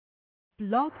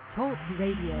Blog Talk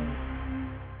Radio.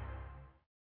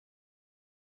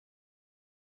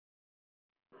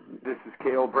 This is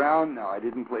Cale Brown. Now, I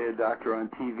didn't play a doctor on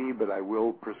TV, but I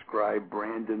will prescribe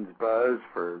Brandon's Buzz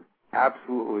for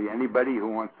absolutely anybody who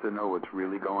wants to know what's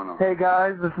really going on. Hey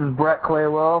guys, this is Brett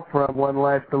Claywell from One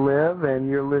Life to Live, and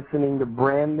you're listening to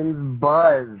Brandon's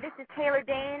Buzz. This is Taylor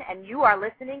Dane, and you are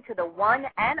listening to the one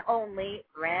and only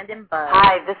Brandon Buzz.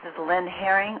 Hi, this is Lynn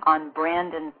Herring on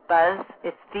Brandon's Buzz.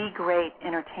 It's the great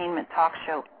entertainment talk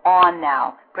show on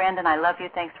now. Brandon, I love you.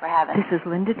 Thanks for having me. This is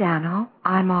Linda Dano.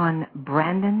 I'm on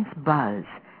Brandon's Buzz,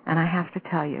 and I have to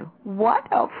tell you, what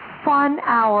a fun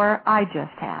hour I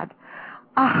just had.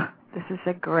 This is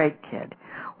a great kid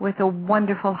with a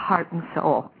wonderful heart and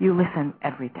soul. You listen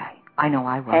every day. I know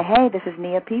I will. Hey, this is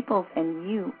Nia Peoples, and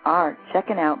you are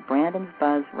checking out Brandon's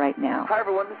Buzz right now. Hi,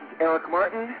 everyone. This is Eric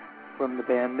Martin from the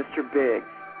band Mr. Big.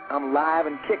 I'm live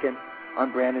and kicking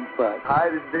on Brandon's Buzz. Hi,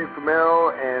 this is Dave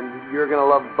Romero, and you're going to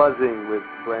love buzzing with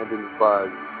Brandon's Buzz.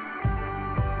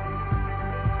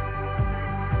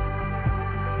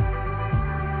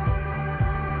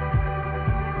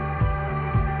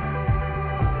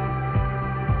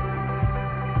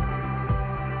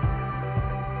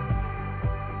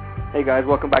 Hey guys,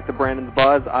 welcome back to Brandon's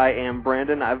Buzz. I am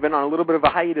Brandon. I've been on a little bit of a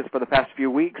hiatus for the past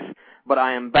few weeks, but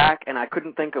I am back, and I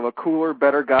couldn't think of a cooler,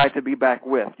 better guy to be back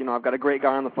with. You know, I've got a great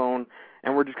guy on the phone,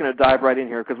 and we're just going to dive right in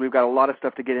here because we've got a lot of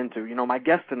stuff to get into. You know, my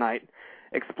guest tonight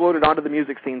exploded onto the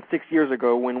music scene 6 years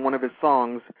ago when one of his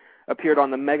songs appeared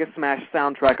on the mega smash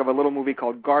soundtrack of a little movie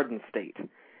called Garden State.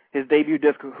 His debut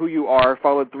disc, Who You Are,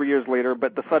 followed 3 years later,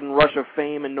 but the sudden rush of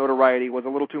fame and notoriety was a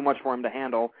little too much for him to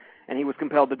handle, and he was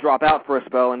compelled to drop out for a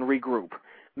spell and regroup.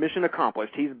 Mission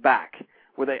accomplished. He's back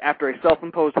after a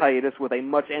self-imposed hiatus with a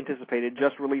much-anticipated,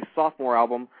 just-released sophomore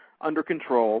album, Under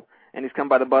Control, and he's come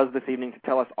by the Buzz this evening to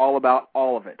tell us all about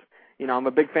all of it. You know, I'm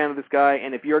a big fan of this guy,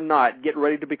 and if you're not, get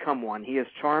ready to become one. He is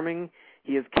charming.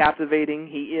 He is captivating.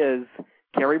 He is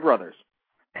CARY Brothers.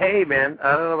 Hey, man,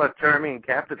 I don't know about charming and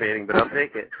captivating, but I'll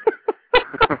take it.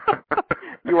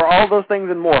 You are all those things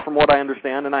and more, from what I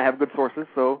understand, and I have good sources,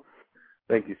 so...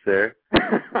 Thank you, sir.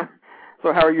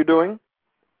 So how are you doing?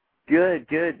 Good.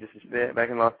 Just back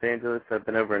in Los Angeles. I've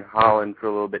been over in Holland for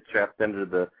a little bit, trapped under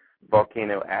the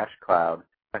volcano ash cloud.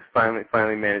 I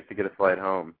finally managed to get a flight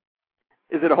home.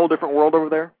 Is it a whole different world over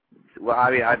there? Well,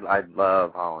 I mean, I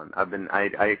love Holland. I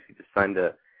actually just signed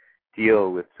a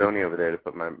deal with Sony over there to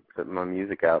put my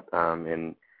music out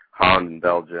in Holland and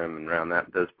Belgium and around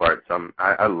those parts.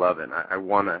 I love it. I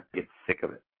want to get sick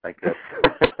of it. Like that.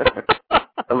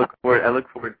 I look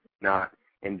forward to not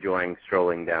enjoying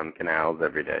strolling down canals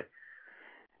every day.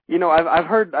 You know, I've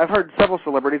heard several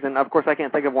celebrities, and of course I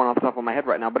can't think of one off the top of my head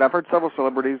right now, but I've heard several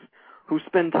celebrities who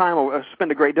spend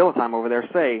a great deal of time over there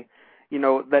say, you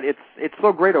know, that it's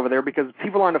so great over there because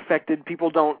people aren't affected,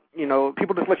 people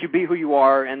just let you be who you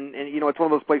are, and you know, it's one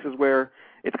of those places where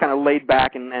it's kind of laid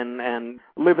back and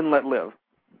live and let live.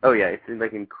 Oh yeah, it's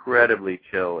like incredibly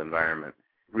chill environment.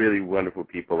 Really wonderful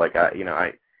people. Like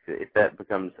if that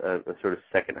becomes a sort of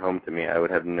second home to me, I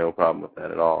would have no problem with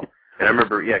that at all. And I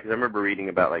remember reading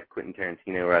about like Quentin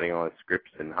Tarantino writing all his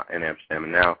scripts in Amsterdam,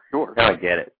 and now I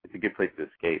get it. It's a good place to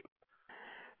escape.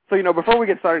 So, you know, before we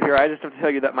get started here, I just have to tell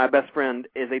you that my best friend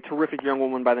is a terrific young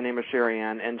woman by the name of Sherry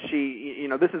Ann, and she, you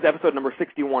know, this is episode number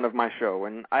 61 of my show,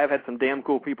 and I have had some damn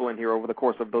cool people in here over the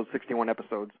course of those 61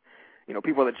 episodes. You know,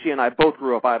 people that she and I both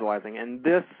grew up idolizing, and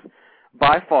this,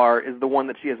 by far, is the one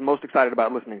that she is most excited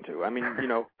about listening to. I mean, you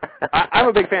know, I'm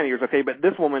a big fan of yours, okay, but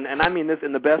this woman, and I mean this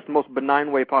in the best, most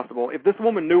benign way possible, if this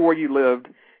woman knew where you lived,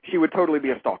 she would totally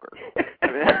be a stalker.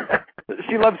 I mean,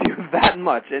 she loves you that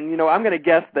much, and, you know, I'm going to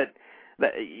guess that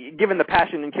given the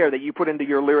passion and care that you put into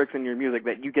your lyrics and your music,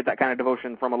 that you get that kind of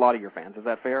devotion from a lot of your fans. Is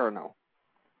that fair or no?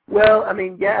 Well, I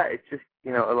mean, yeah, it's just,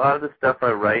 you know, a lot of the stuff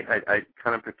I write, I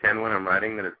kind of pretend when I'm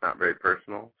writing that it's not very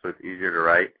personal, so it's easier to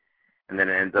write. And then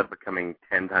it ends up becoming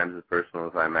 10 times as personal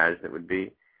as I imagined it would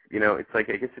be. You know, it's like,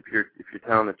 I guess if you're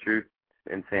telling the truth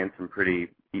and saying some pretty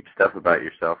deep stuff about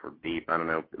yourself, or deep, I don't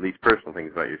know, at least personal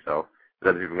things about yourself that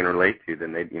other people can relate to,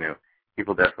 then they, you know,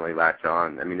 people definitely latch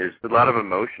on. I mean, there's a lot of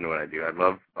emotion in what I do. I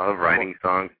love writing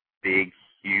songs, big,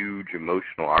 huge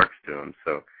emotional arcs to them.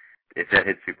 So if that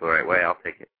hits people the right way, I'll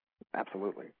take it.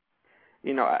 Absolutely.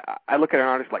 You know, I look at an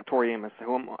artist like Tori Amos,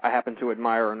 whom I happen to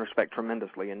admire and respect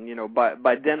tremendously, and, you know, by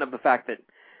dint of the fact that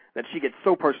she gets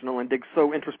so personal and digs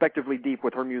so introspectively deep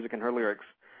with her music and her lyrics,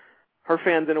 her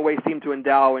fans, in a way, seem to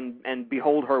endow and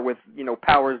behold her with, you know,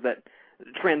 powers that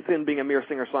transcend being a mere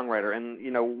singer-songwriter. And,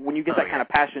 you know, when you get that kind of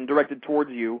passion directed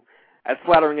towards you, as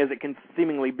flattering as it can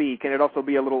seemingly be, can it also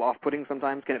be a little off-putting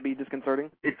sometimes? Can it be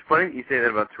disconcerting? It's funny that you say that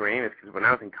about Tori Amos, because when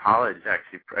I was in college,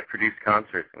 actually, I produced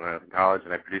concerts when I was in college,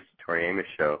 and I produced a Tori Amos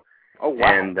show. Oh,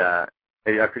 wow. And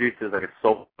I produced it as like a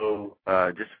solo,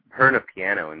 just her and a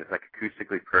piano in this like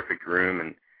acoustically perfect room.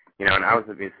 And, you know, and I was,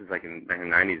 this is like in the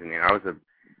 90s, and I was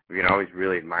always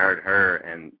really admired her,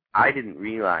 and I didn't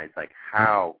realize like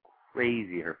how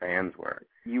crazy her fans were.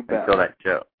 You bet. Until that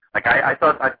show. Like, I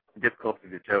thought the difficulty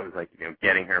of the show was, like, you know,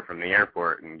 getting her from the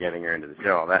airport and getting her into the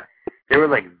show. All that. There were,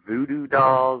 like, voodoo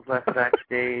dolls left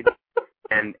backstage,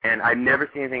 and I've never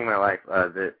seen anything in my life.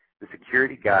 The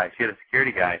security guy, she had a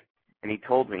security guy, and he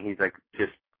told me, he's like,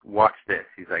 just watch this.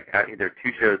 He's like, there are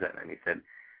 2 shows that night, and he said,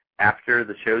 after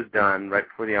the show's done, right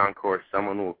before the encore,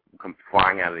 someone will come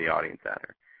flying out of the audience at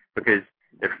her. Because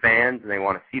they're fans, and they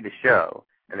want to see the show,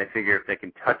 and they figure if they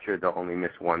can touch her, they'll only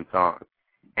miss one song.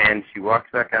 And she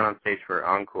walks back out on stage for her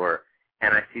encore,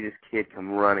 and I see this kid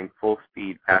come running full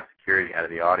speed past security out of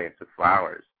the audience with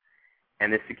flowers.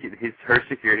 And her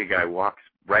security guy walks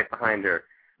right behind her,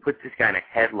 puts this guy in a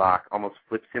headlock, almost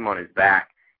flips him on his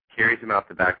back, carries him out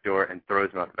the back door, and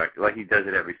throws him out the back door. Like he does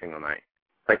it every single night.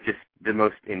 Like just the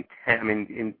most intense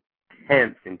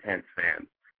fans.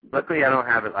 Luckily, I don't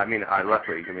have it. I guess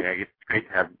it's great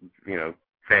to have, you know,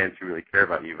 fans who really care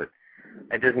about you, but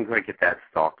it doesn't quite get that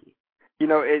stalky. You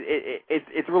know,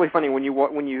 it's really funny when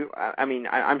you I mean,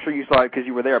 I'm sure you saw it because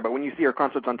you were there, but when you see her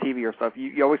concerts on TV or stuff,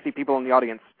 you always see people in the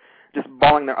audience just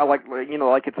bawling their, like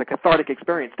it's a cathartic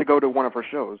experience to go to one of her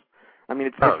shows. I mean,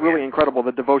 it's really incredible,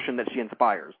 the devotion that she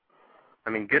inspires.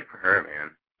 I mean, good for her, man.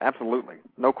 Absolutely.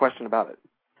 No question about it.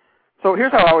 So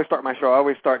here's how I always start my show. I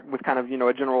always start with kind of, you know,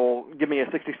 a general, give me a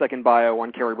 60-second bio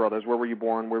on CARY Brothers. Where were you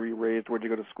born? Where were you raised? Where'd you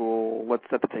go to school? Let's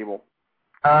set the table.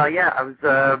 Yeah, I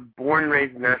was born and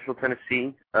raised in Nashville,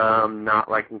 Tennessee,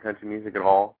 not liking country music at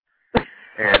all,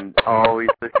 and always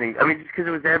listening. I mean, just because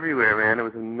it was everywhere, man. It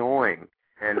was annoying,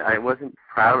 and I wasn't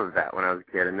proud of that when I was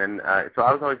a kid. And then, so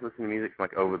I was always listening to music from,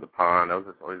 like, over the pond. I was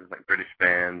always like British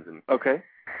bands and, okay,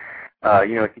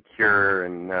 you know, like The Cure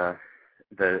and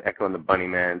the Echo and the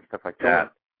Bunnymen, stuff like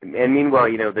that. And meanwhile,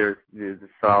 you know, there's a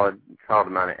solid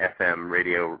amount of FM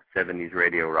radio, 70s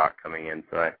radio rock coming in,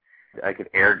 so I could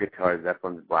air guitar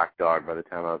Zeppelin's Black Dog by the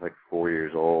time I was like 4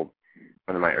 years old,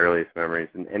 one of my earliest memories.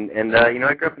 And you know,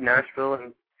 I grew up in Nashville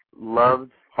and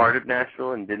loved part of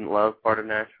Nashville and didn't love part of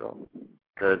Nashville.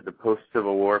 The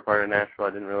post-Civil War part of Nashville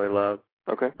I didn't really love.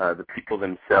 Okay. The people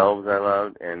themselves I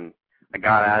loved, and I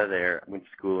got out of there, went to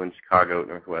school in Chicago at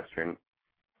Northwestern,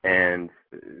 and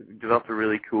developed a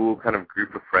really cool kind of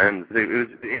group of friends. It was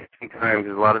an interesting time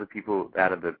because a lot of the people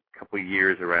out of the couple of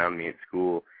years around me at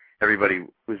school, everybody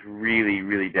was really,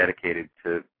 really dedicated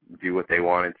to do what they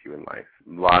wanted to in life.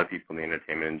 A lot of people in the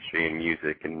entertainment industry and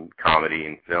music and comedy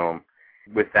and film.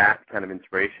 With that kind of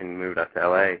inspiration, moved out to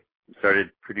LA, started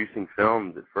producing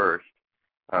films at first,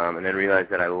 and then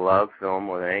realized that I love film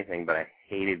more than anything, but I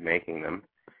hated making them.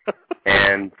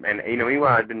 and you know,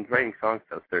 meanwhile, I'd been writing songs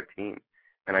since I was 13,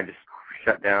 and I just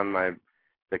shut down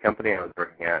the company I was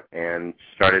working at and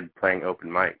started playing open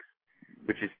mics,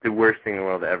 which is the worst thing in the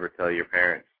world to ever tell your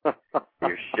parents.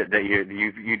 Your shit that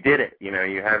you did it, you know,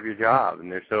 you have your job,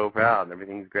 and they're so proud, and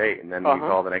everything's great, and then you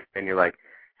call the next day, and you're like,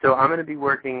 so I'm going to be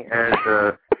working as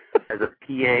a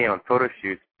PA on photo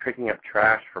shoots, picking up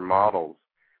trash for models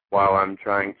while I'm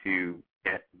trying to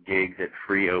get gigs at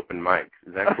free open mics.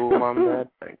 Is that cool, Mom and Dad?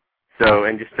 Thanks. So,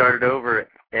 and just started over,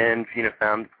 and you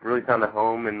know, really found a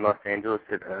home in Los Angeles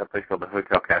at a place called the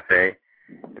Hotel Cafe.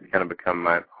 It's kind of become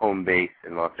my home base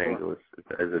in Los Angeles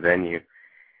as a venue.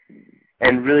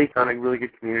 And really found a really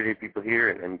good community of people here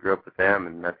and grew up with them,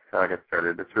 and that's how I got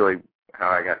started. That's really how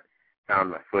I found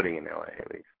my footing in LA,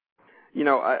 at least. You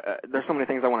know, there's so many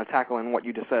things I want to tackle in what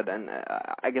you just said, and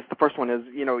I guess the first one is,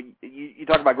 you know, you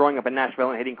talk about growing up in Nashville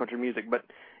and hating country music, but,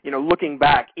 you know, looking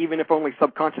back, even if only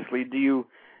subconsciously, do you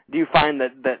find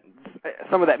that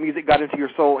some of that music got into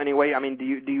your soul anyway? I mean, do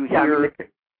you hear... I mean,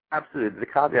 absolutely. The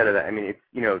caveat of that, I mean, it's,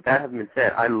 you know, that having been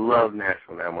said, I love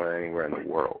Nashville now more than anywhere in the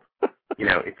world. You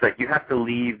know, it's like you have to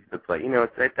leave the place. You know,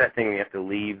 it's like that thing where you have to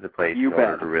leave the place in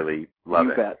order to really love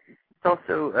it. Bet. It's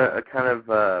also a kind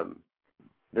of,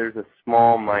 there's a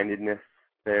small-mindedness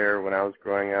there when I was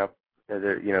growing up.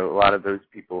 There, you know, a lot of those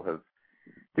people have,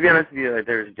 to be honest with you,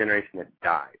 there's a generation that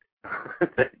died,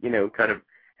 that, you know, kind of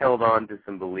held on to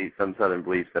some beliefs, some Southern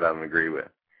beliefs that I don't agree with.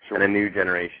 Sure. And a new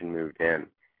generation moved in,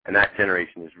 and that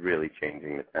generation is really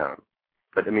changing the town.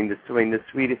 But, I mean, the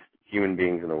sweetest human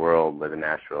beings in the world live in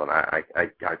Nashville, and I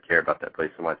care about that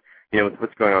place so much. You know, with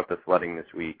what's going on with the flooding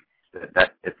this week,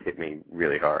 it's hit me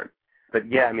really hard. But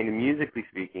Yeah, I mean, musically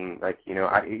speaking, like, you know,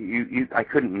 I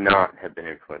couldn't not have been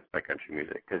influenced by country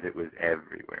music because it was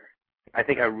everywhere. I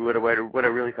think what I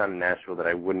really found in Nashville that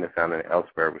I wouldn't have found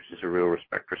elsewhere was just a real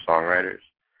respect for songwriters,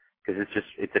 because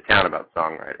it's a town about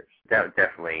songwriters. That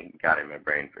definitely got in my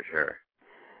brain for sure.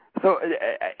 So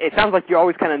it sounds like you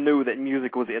always kind of knew that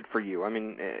music was it for you. I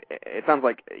mean, it sounds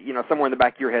like, you know, somewhere in the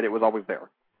back of your head it was always there.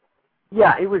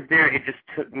 Yeah, it was there. It just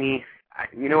took me,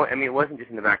 you know, I mean, it wasn't just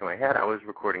in the back of my head. I was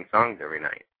recording songs every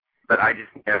night. But I just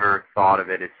never thought of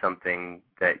it as something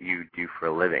that you do for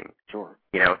a living. Sure.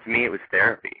 You know, to me it was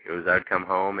therapy. It was, I'd come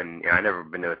home, and, you know, I'd never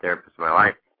been to a therapist in my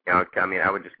life. You know,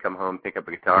 I would just come home, pick up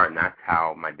a guitar, and that's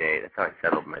how I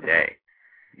settled my day.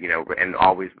 You know, and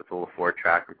always with a little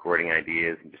 4-track recording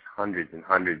ideas and just hundreds and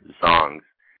hundreds of songs,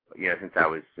 you know, since I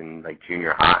was in, like,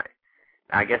 junior high.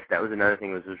 I guess that was another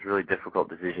thing, was it was a really difficult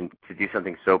decision to do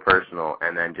something so personal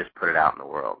and then just put it out in the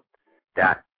world.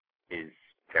 That is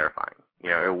terrifying. You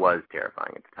know, it was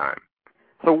terrifying at the time.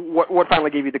 So what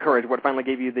finally gave you the courage? What finally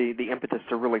gave you the impetus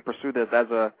to really pursue this as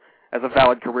a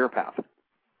valid career path?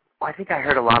 Well, I think I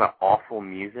heard a lot of awful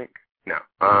music. No.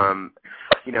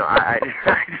 You know, I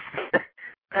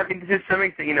mean, to some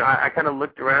extent, you know, I kind of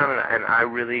looked around and I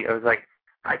was like,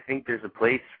 I think there's a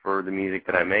place for the music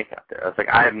that I make out there. I was like,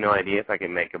 I have no idea if I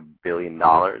can make $1 billion,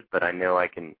 but I know I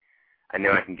can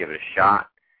give it a shot.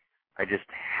 I just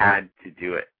had to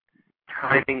do it.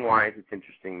 Timing-wise, it's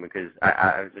interesting because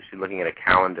I was actually looking at a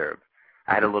calendar.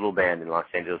 I had a little band in Los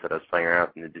Angeles that I was playing around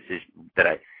with, and the decision that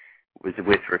I was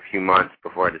with for a few months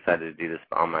before I decided to do this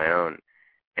on my own.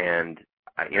 And,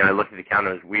 you know, I looked at the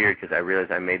calendar. It was weird because I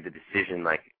realized I made the decision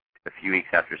like a few weeks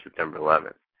after September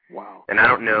 11th. Wow. And I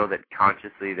don't know that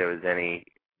consciously there was any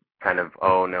kind of,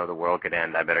 oh, no, the world could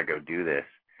end, I better go do this.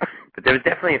 But there was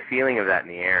definitely a feeling of that in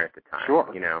the air at the time. Sure.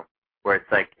 You know, where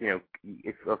it's like, you know,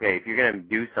 if you're going to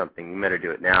do something, you better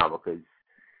do it now because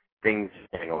things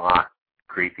are getting a lot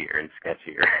creepier and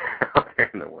sketchier out there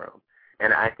in the world.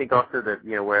 And I think also that,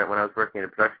 you know, when I was working at a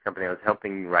production company, I was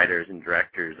helping writers and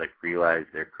directors, like, realize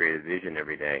their creative vision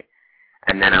every day.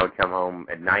 And then I would come home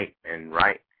at night and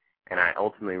write. And I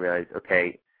ultimately realized,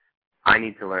 okay, I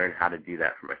need to learn how to do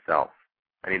that for myself.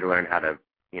 I need to learn how to,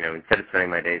 you know, instead of spending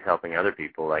my days helping other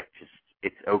people, like, just,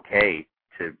 it's okay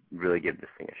to really give this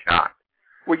thing a shot.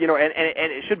 Well, you know, and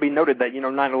it should be noted that, you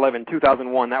know, 9/11,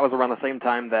 2001, that was around the same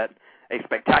time that a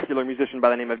spectacular musician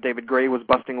by the name of David Gray was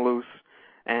busting loose.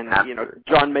 And, Absolutely. You know,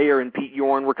 John Mayer and Pete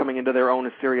Yorn were coming into their own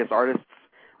as serious artists,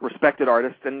 respected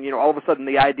artists. And, you know, all of a sudden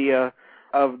the idea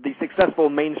of the successful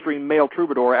mainstream male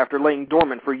troubadour after laying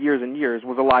dormant for years and years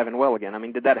was alive and well again. I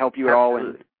mean, did that help you at all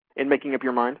in making up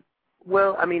your mind?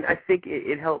 Well, I mean, I think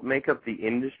it helped make up the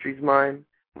industry's mind.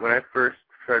 When I first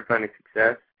started finding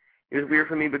success, it was weird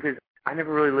for me because I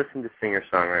never really listened to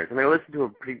singer-songwriters. I mean, I listened to a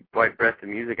pretty wide breadth of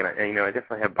music, and you know, I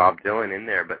definitely have Bob Dylan in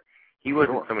there, but he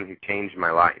wasn't someone who changed my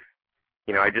life.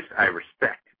 You know, I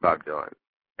respect Bob Dylan,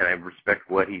 and I respect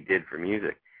what he did for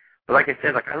music. But like I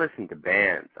said, like, I listened to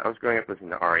bands. I was growing up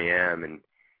listening to R.E.M. and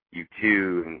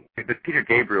U2, but Peter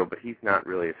Gabriel, but he's not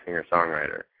really a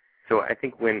singer-songwriter. So I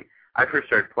think when I first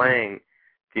started playing,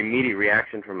 the immediate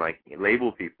reaction from, like,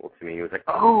 label people to me was like,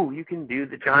 oh, you can do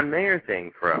the John Mayer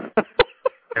thing for us.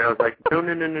 And I was like, no.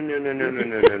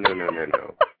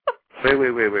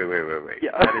 Wait.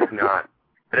 Yeah.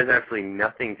 That has absolutely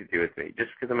nothing to do with me.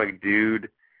 Just because I'm a dude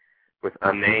with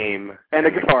a name and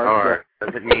a guitar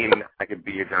doesn't mean I could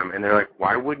be a drum. And they're like,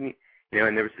 why wouldn't you? You know,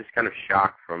 and there was this kind of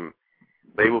shock from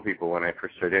label people when I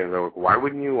first started. They were like, why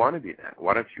wouldn't you want to be that?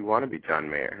 Why don't you want to be John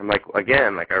Mayer? I'm like,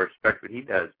 again, like, I respect what he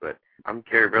does, but I'm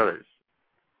CARY Brothers.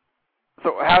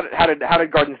 So how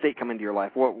did Garden State come into your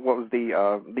life? What was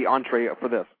the entree for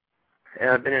this?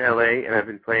 I've been in L.A., and I've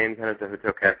been playing kind of the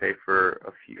Hotel Cafe for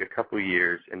a couple of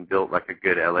years and built, like, a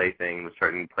good L.A. thing, was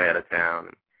starting to play out of town.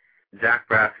 And Zach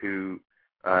Braff, who,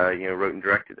 you know, wrote and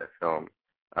directed that film,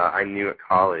 I knew at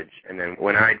college. And then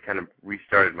when I kind of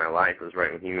restarted my life, it was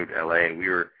right when he moved to L.A., and we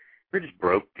were just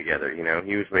broke together, you know.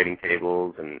 He was waiting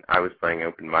tables, and I was playing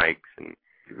open mics, and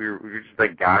we were just,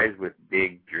 like, guys with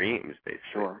big dreams, basically.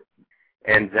 Sure.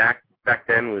 And Zach, back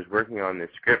then, was working on this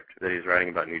script that he was writing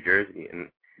about New Jersey, and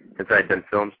since I had done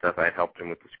film stuff, I had helped him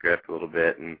with the script a little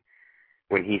bit, and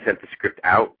when he sent the script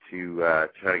out to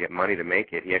try to get money to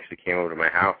make it, he actually came over to my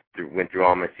house, went through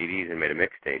all my CDs, and made a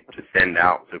mixtape to send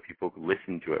out so people could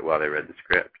listen to it while they read the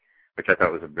script, which I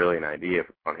thought was a brilliant idea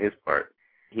on his part.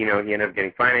 You know, he ended up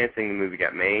getting financing, the movie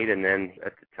got made, and then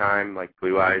at the time, like,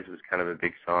 Blue Eyes was kind of a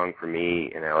big song for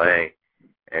me in L.A.,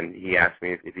 and he asked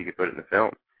me if he could put it in the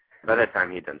film. By that time,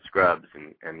 he had done Scrubs,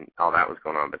 and all that was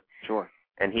going on, but sure.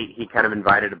 And he kind of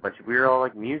invited a bunch of, we were all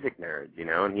like music nerds, you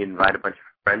know, and he invited a bunch of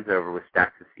friends over with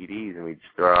stacks of CDs, and we'd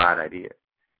just throw out ideas.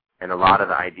 And a lot of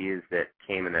the ideas that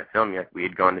came in that film, we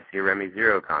had gone to see a Remy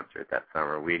Zero concert that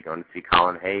summer. We had gone to see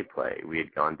Colin Hay play. We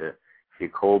had gone to see a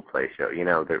Coldplay show,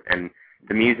 and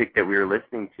the music that we were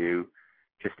listening to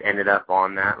just ended up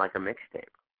on that like a mixtape.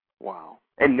 Wow.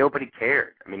 And nobody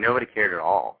cared. I mean, nobody cared at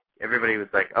all. Everybody was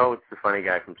like, oh, it's the funny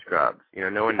guy from Scrubs.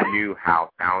 No one knew how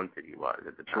talented he was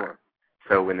at the time. Sure.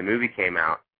 So when the movie came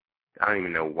out, I don't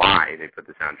even know why they put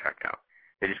the soundtrack out.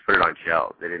 They just put it on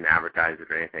shelves. They didn't advertise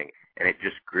it or anything, and it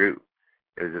just grew.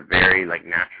 It was a very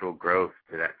natural growth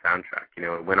to that soundtrack.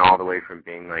 It went all the way from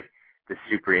being like the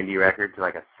super indie record to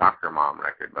like a soccer mom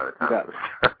record by the time it was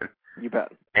done. You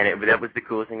bet. And that was the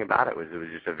coolest thing about it was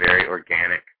just a very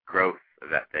organic growth of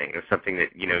that thing. It was something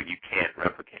that you can't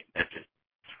replicate. That's just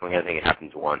something I think it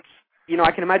happens once.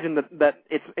 I can imagine that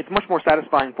it's much more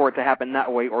satisfying for it to happen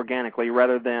that way organically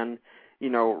rather than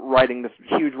riding this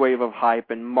huge wave of hype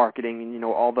and marketing and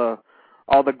all the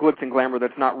glitz and glamour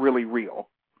that's not really real.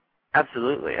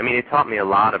 Absolutely. I mean, it taught me a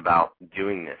lot about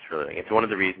doing this, really. It's one of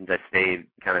the reasons I stayed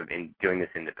kind of in doing this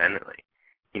independently.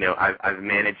 I've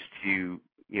managed to,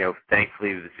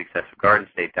 thankfully with the success of Garden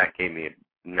State, that gave me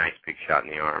a nice big shot in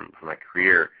the arm for my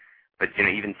career. But,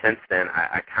 even since then,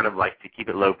 I kind of like to keep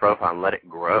it low profile and let it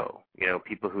grow.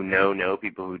 People who know,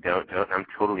 people who don't. I'm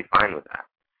totally fine with that.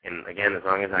 And, again, as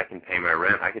long as I can pay my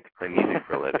rent, I get to play music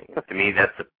for a living. To me,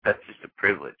 that's just a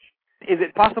privilege. Is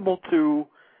it possible to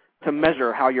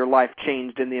measure how your life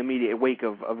changed in the immediate wake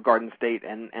of Garden State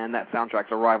and that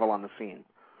soundtrack's arrival on the scene?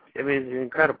 I mean, it's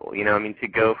incredible. To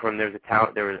go from there was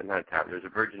a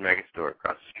Virgin Megastore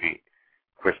across the street.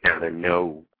 Of course, now there are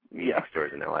no music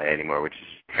stores in LA anymore, which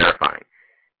is terrifying.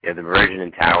 The Virgin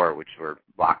and Tower, which were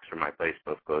blocks from my place,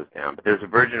 both closed down. But there's a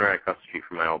Virgin right across the street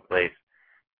from my old place.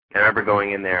 And I remember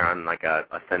going in there on like a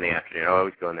Sunday afternoon. I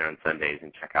always go in there on Sundays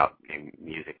and check out new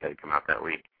music that had come out that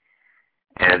week.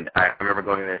 And I remember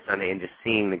going in there Sunday and just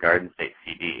seeing the Garden State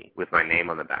CD with my name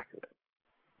on the back of it.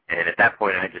 And at that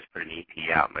point, I just put an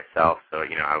EP out myself, so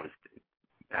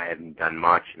I hadn't done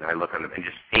much. And I look on them and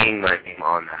just seeing my name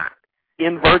on that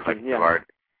in Virgin,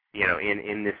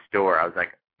 in this store, I was like,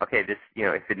 okay, this,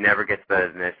 if it never gets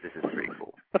better than this is pretty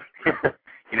cool.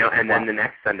 And then the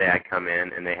next Sunday I come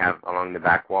in and they have along the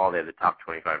back wall they have the top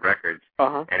 25 records,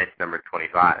 and it's number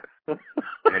 25.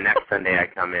 And the next Sunday I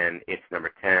come in, it's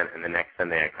number 10, and the next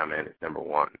Sunday I come in, it's number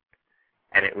 1.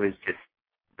 And it was just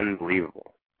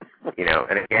unbelievable.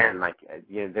 And again,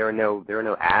 there were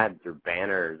no ads or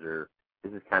banners or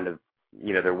this is kind of,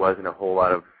 there wasn't a whole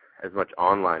lot of as much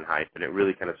online hype, and it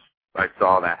really kind of, I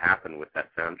saw that happen with that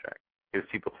soundtrack. It was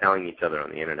people telling each other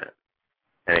on the internet,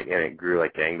 and it grew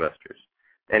like gangbusters.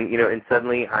 And, and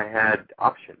suddenly I had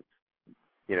options.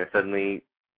 Suddenly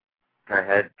I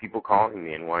had people calling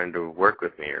me and wanting to work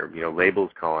with me, or,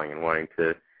 labels calling and wanting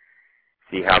to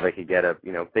see how they could get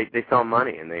they saw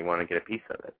money and they want to get a piece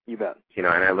of it. You bet. And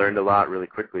I learned a lot really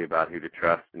quickly about who to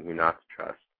trust and who not to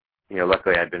trust.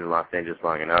 Luckily I'd been in Los Angeles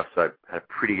long enough, so I had a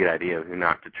pretty good idea of who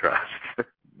not to trust.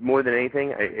 More than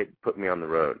anything, it put me on the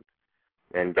road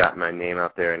and got my name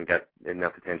out there and got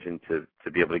enough attention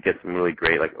to be able to get some really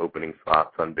great opening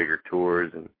slots on bigger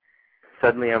tours. And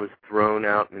suddenly I was thrown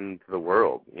out into the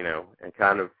world, and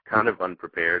kind of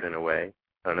unprepared in a way.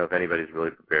 I don't know if anybody's really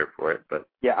prepared for it, but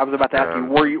yeah, I was about to ask you,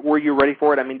 were you ready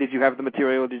for it? I mean, did you have the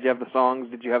material? Did you have the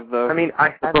songs? Did you have the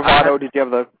bravado? Did you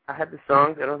have the? I had the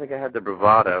songs. I don't think I had the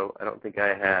bravado. I don't think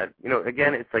I had.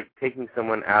 Again, it's like taking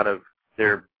someone out of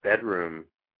their bedroom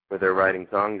where they're writing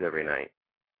songs every night.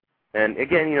 And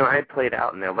again, I had played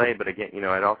out in LA, but again,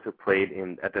 I'd also played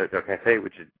at the cafe,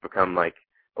 which had become like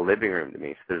a living room to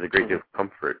me. So there's a great deal of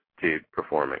comfort to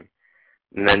performing.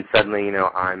 And then suddenly,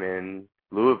 I'm in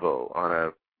Louisville on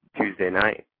a Tuesday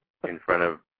night in front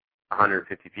of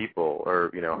 150 people or,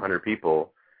 100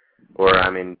 people, or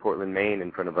I'm in Portland, Maine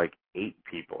in front of 8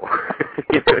 people,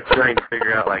 trying to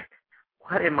figure out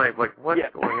what's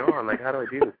going on? How do I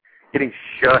do this? Getting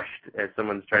shushed as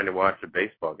someone's trying to watch a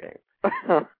baseball game,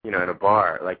 in a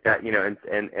bar like that,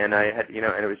 and I had,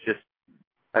 and it was just,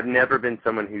 I've never been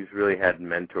someone who's really had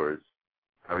mentors.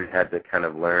 I always had to kind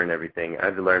of learn everything. I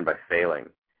had to learn by failing.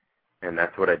 And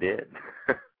that's what I did.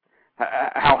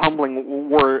 How humbling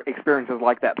were experiences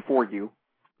like that for you?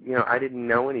 I didn't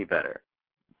know any better.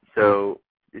 So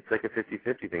it's like a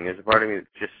 50-50 thing. There's a part of me that's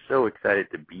just so excited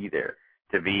to be there,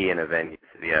 to be in a venue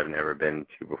city I've never been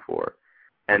to before.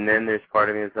 And then there's part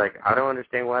of me that's like, I don't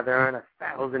understand why there aren't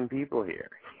 1,000 people here.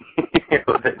 You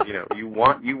want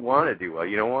to do well.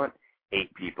 You don't want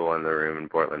 8 people in the room in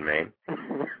Portland, Maine.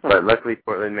 But luckily,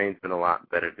 Portland, Maine's been a lot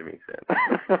better to me since.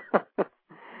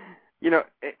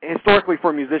 Historically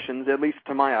for musicians, at least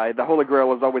to my eye, the holy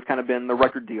grail has always kind of been the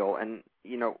record deal. And,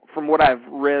 from what I've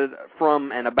read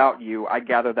from and about you, I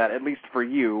gather that, at least for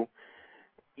you,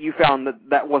 you found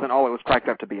that wasn't all it was cracked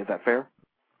up to be. Is that fair?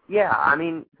 Yeah, I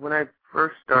mean, when I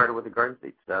first started with the Garden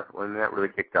State stuff, when that really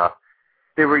kicked off,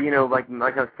 there were, like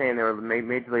I was saying, there were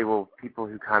major label people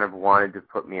who kind of wanted to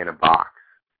put me in a box.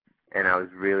 And that was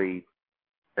really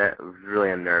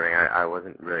unnerving. I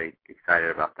wasn't really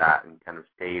excited about that and kind of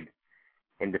stayed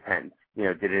independent,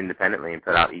 did it independently and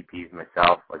put out EPs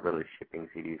myself, like literally shipping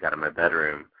CDs out of my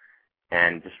bedroom,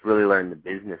 and just really learned the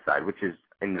business side, which is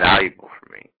invaluable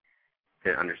for me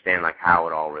to understand like how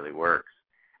it all really works.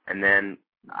 And then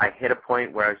I hit a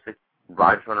point where I was like,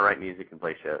 I just want to write music and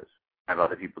play shows. Have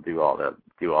other people do all the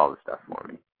stuff for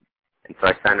me. And so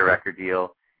I signed a record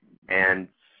deal and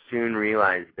soon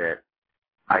realized that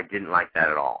I didn't like that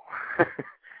at all. I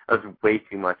was way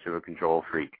too much of a control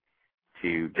freak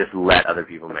to just let other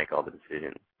people make all the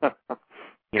decisions. I'm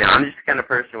just the kind of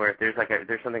person where if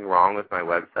there's something wrong with my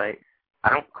website, I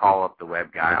don't call up the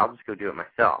web guy. I'll just go do it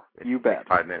myself. You bet.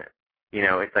 5 minutes.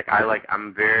 It's like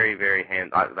I'm very, very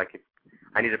like if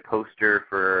I need a poster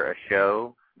for a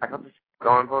show, I'll just go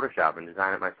on Photoshop and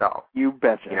design it myself. You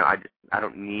betcha. I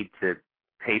don't need to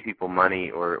pay people money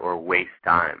or waste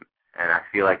time. And I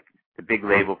feel like the big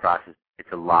label process,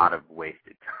 it's a lot of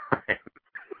wasted time.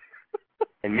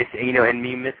 And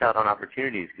you miss out on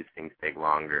opportunities because things take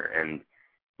longer. And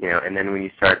and then when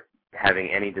you start having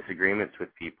any disagreements with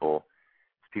people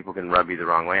can rub you the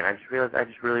wrong way. And I just realized I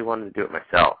just really wanted to do it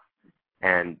myself.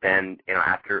 And then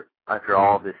after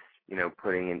all this,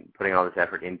 putting all this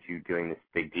effort into doing this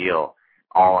big deal,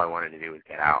 all I wanted to do was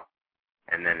get out.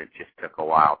 And then it just took a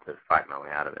while to fight my way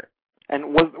out of it.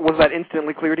 And was that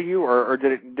instantly clear to you, or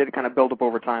did it kind of build up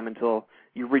over time until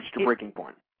you reached a breaking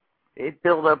point? It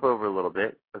built up over a little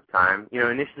bit of time.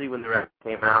 Initially when the record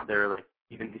came out, there were like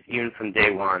even from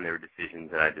day one, there were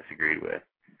decisions that I disagreed with,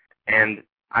 and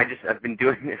I've been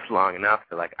doing this long enough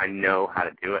that like I know how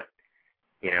to do it.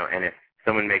 And if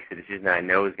someone makes a decision that I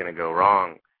know is going to go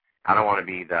wrong, I don't want to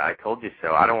be the I told you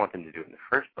so. I don't want them to do it in the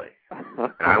first place.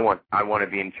 And I want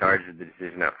to be in charge of the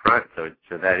decision up front,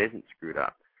 so that isn't screwed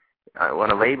up.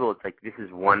 On a label, it's like this is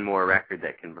one more record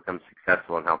that can become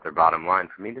successful and help their bottom line.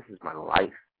 For me, this is my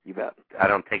life. You bet. I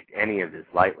don't take any of this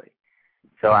lightly.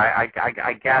 So I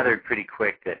gathered pretty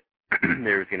quick that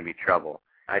there was going to be trouble.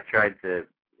 I tried to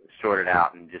sort it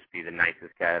out and just be the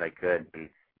nicest guy that I could, and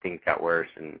things got worse.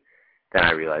 And then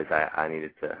I realized I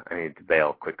needed to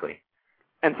bail quickly.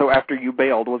 And so after you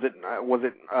bailed, was it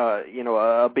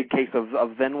a big case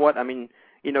of then what? I mean,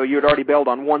 you had already bailed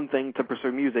on one thing to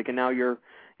pursue music, and now you're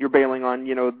bailing on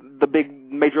the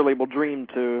big major label dream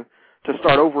to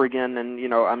start over again. And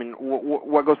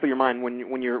what goes through your mind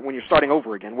when you're starting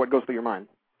over again? What goes through your mind?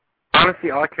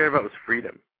 Honestly, all I cared about was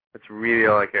freedom. That's really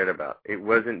all I cared about. There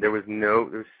was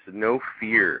no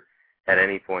fear at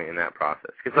any point in that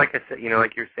process. Because like I said,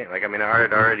 like you're saying,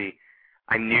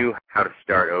 I knew how to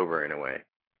start over in a way.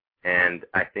 And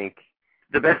I think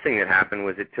the best thing that happened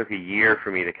was it took a year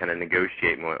for me to kind of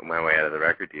negotiate my way out of the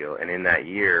record deal. And in that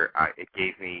year, it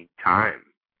gave me time.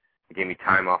 It gave me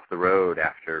time off the road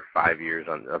after 5 years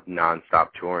of nonstop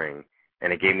touring.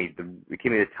 And it gave me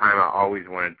the time I always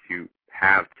wanted to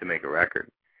have to make a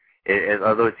record.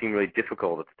 Although it seemed really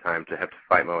difficult at the time to have to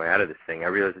fight my way out of this thing, I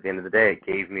realized at the end of the day it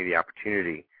gave me the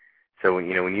opportunity. So when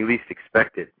you least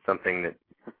expect it, something that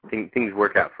things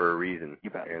work out for a reason. You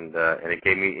bet. And it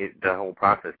gave me the whole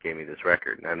process gave me this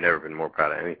record, and I've never been more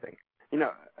proud of anything.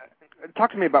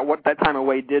 Talk to me about what that time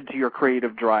away did to your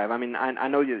creative drive. I mean, I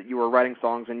know you were writing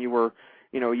songs and you were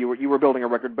building a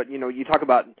record, but you talk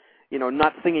about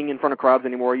not singing in front of crowds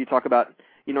anymore. You talk about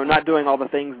not doing all the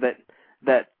things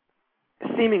that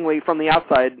seemingly from the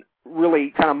outside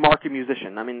really kind of mark a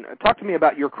musician. I mean, talk to me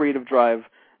about your creative drive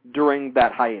during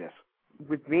that hiatus.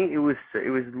 With me, it was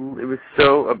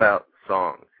so about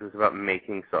songs. It was about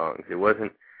making songs. It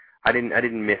wasn't. I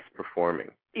didn't miss performing.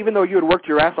 Even though you had worked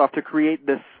your ass off to create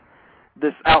this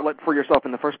outlet for yourself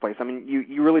in the first place, I mean,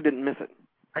 you really didn't miss it.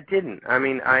 I didn't. I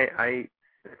mean, the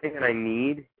thing that I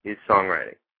need is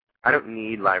songwriting. I don't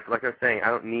need live. Like I was saying, I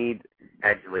don't need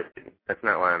adulation. That's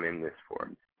not what I'm in this for.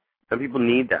 Some people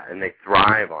need that, and they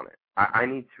thrive on it. I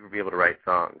need to be able to write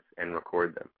songs and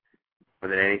record them more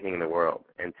than anything in the world.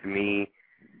 And to me,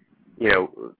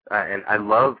 and I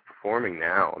love performing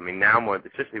now. I mean, now more,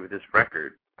 especially with this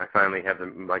record, I finally have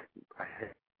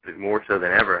more so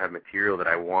than ever, have material that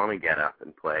I want to get up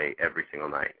and play every single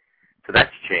night. So that's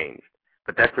changed.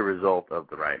 But that's a result of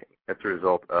the writing. That's a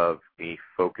result of me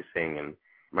focusing, and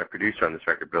my producer on this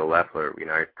record, Bill Leffler,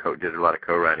 I did a lot of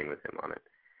co-writing with him on it.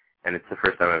 and it's the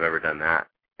first time I've ever done that.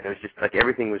 And it was just like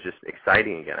everything was just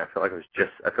exciting again. I felt like I was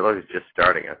just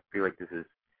starting. I feel like when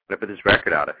I put this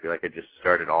record out, I feel like I just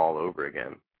started all over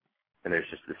again. And there's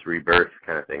just this rebirth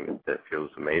kind of thing that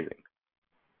feels amazing.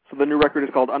 So the new record is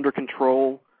called Under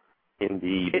Control.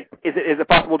 Indeed. Is it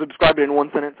possible to describe it in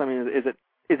one sentence? I mean, is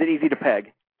it easy to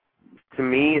peg? To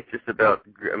me, it's just about,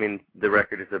 I mean, the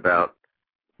record is about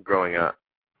growing up.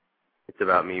 It's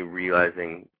about me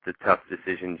realizing the tough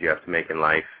decisions you have to make in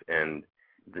life and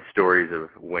the stories of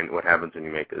what happens when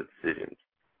you make those decisions.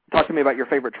 Talk to me about your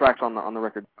favorite tracks on the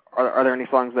record. Are there any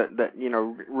songs that you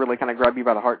know really kind of grab you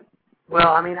by the heart? Well,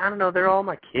 I mean, I don't know. They're all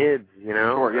my kids, you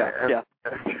know. Sure, yeah.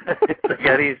 It's like,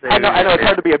 how do you say? I know. It's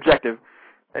hard to be objective.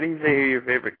 How do you say who your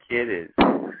favorite kid is?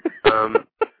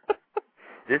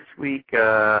 This week,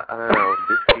 I don't know.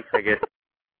 This week, I guess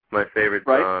my favorite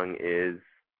song is,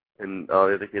 and all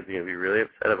the other kids are gonna be really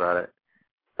upset about it,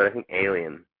 but I think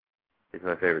 "Alien" is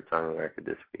my favorite song on the record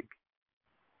this week.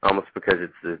 Almost because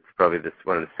it's probably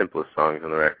one of the simplest songs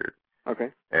on the record.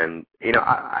 Okay. And you know,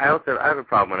 I have a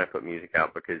problem when I put music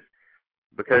out because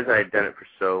I had done it for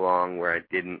so long where I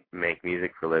didn't make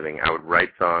music for a living. I would write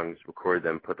songs, record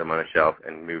them, put them on a shelf,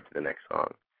 and move to the next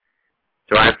song.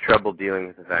 So I have trouble dealing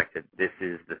with the fact that this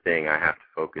is the thing I have to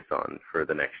focus on for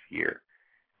the next year,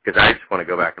 because I just want to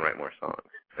go back and write more songs,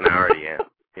 and I already am.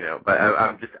 You know, but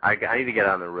I need to get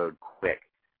on the road quick,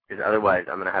 because otherwise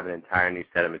I'm going to have an entire new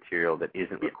set of material that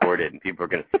isn't recorded, and people are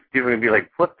going to be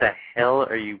like, "What the hell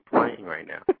are you playing right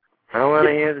now? I want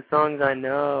to hear the songs I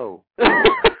know."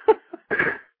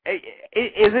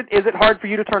 Is it hard for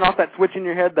you to turn off that switch in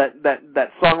your head,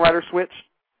 that songwriter switch?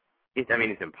 It's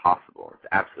impossible. It's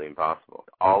absolutely impossible.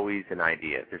 Always an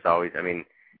idea. There's always,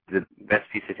 the best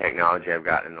piece of technology I've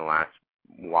gotten in the last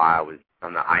while was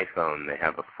on the iPhone. They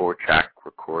have a 4-track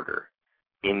recorder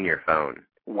in your phone.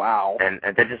 Wow. And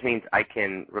that just means I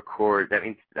can record. That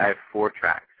means I have 4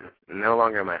 tracks. No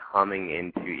longer am I humming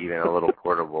into even a little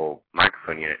portable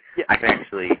microphone unit. Yeah. I can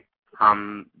actually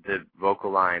hum the vocal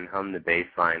line, hum the bass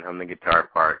line, hum the guitar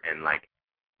part, and like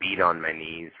beat on my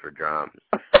knees for drums,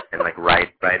 and like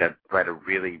write a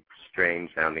really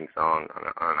strange sounding song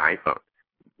on an iPhone.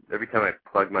 Every time I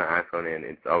plug my iPhone in,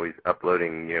 it's always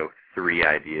uploading 3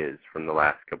 ideas from the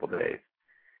last couple of days.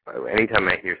 Anytime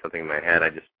I hear something in my head,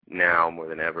 now more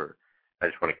than ever, I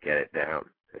just want to get it down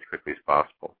as quickly as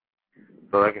possible.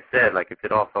 But like I said, like if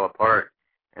it all fell apart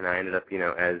and I ended up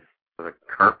as a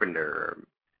carpenter or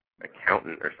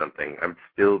accountant or something, I would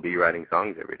still be writing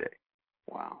songs every day.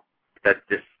 Wow. That's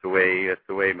just the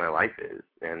way my life is,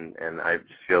 and I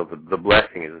just feel the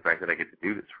blessing is the fact that I get to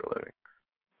do this for a living.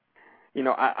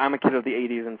 I'm a kid of the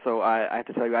 80s, and so I have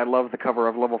to tell you, I love the cover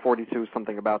of Level 42,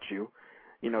 Something About You.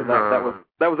 That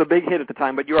was a big hit at the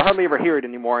time, but you hardly ever hear it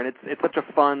anymore, and it's such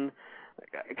a fun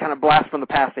kind of blast from the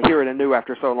past to hear it anew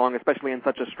after so long, especially in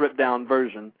such a stripped down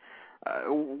version.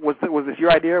 Was this your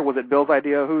idea, or was it Bill's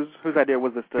idea? Whose idea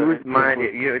was this? It was my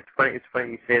idea. It's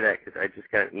funny you say that, because I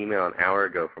just got an email an hour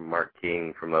ago from Mark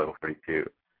King from Level 42.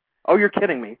 Oh, you're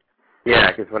kidding me.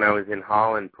 Yeah, because when I was in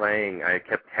Holland playing, I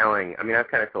kept telling.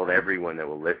 I've kind of told everyone that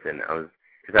will listen.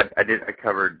 I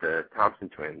covered the Thompson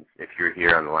Twins, If You're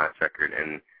Here, on the last record,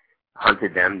 and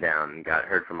hunted them down and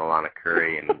heard from Alana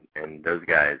Curry and those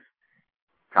guys,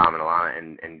 Tom and Alana,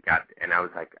 and I was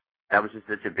like, that was just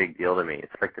such a big deal to me.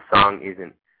 It's like the song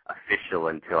isn't official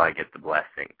until I get the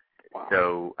blessing. Wow.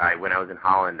 So when I was in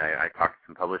Holland, I talked to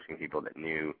some publishing people that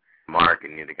knew Mark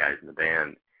and knew the guys in the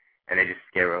band, and they just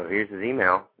gave, "Oh, here's his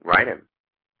email, write him."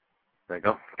 Like,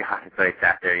 oh my God. So I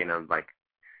sat there, like,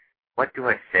 what do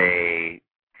I say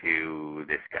to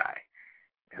this guy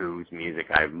whose music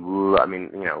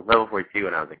Level 42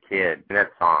 when I was a kid, and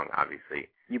that song, obviously,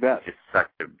 you bet, just such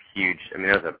a huge, it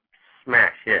was a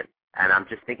smash hit. And I'm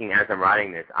just thinking, as I'm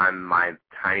writing this, I'm my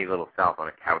tiny little self on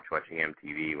a couch watching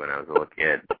MTV when I was a little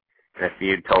kid. And if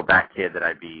you told that kid that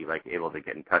I'd be like able to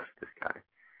get in touch with this guy,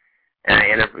 and I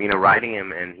ended up, writing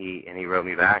him, and he wrote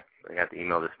me back. I got the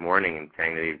email this morning and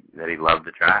saying that he loved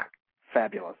the track.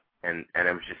 Fabulous. And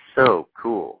it was just so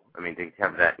cool. To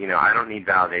have that, I don't need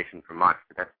validation from much,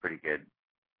 but that's pretty good.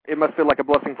 It must feel like a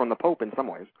blessing from the Pope in some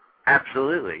ways.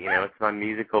 Absolutely. It's my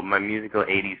musical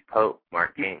 80s Pope,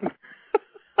 Mark King.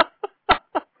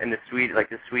 And the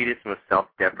sweetest, most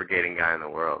self-deprecating guy in the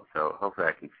world. So hopefully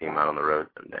I can see him out on the road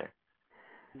someday.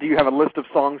 Do you have a list of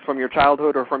songs from your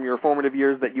childhood or from your formative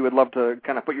years that you would love to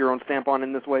kind of put your own stamp on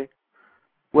in this way?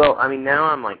 Well, now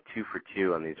I'm like 2 for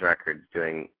 2 on these records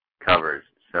doing covers.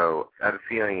 So I have a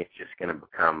feeling it's just going to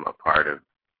become a part of.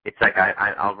 It's like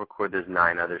I'll record those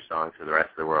 9 other songs for the rest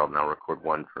of the world, and I'll record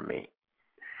one for me.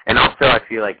 And also, I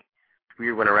feel like it's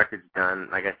weird when a record's done.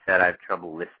 Like I said, I have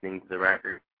trouble listening to the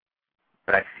record.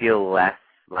 but I feel less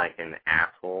like an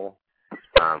asshole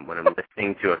when I'm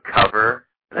listening to a cover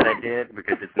that I did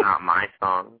because it's not my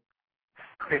song.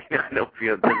 I don't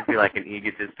feel, it doesn't feel like an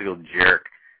egotistical jerk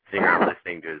sitting around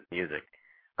listening to his music.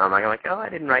 I'm like, oh, I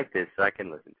didn't write this, so I can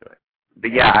listen to it.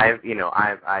 But yeah, I have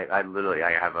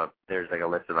there's like a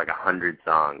list of like 100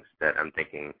 songs that I'm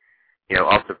thinking,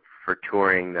 also for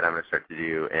touring that I'm going to start to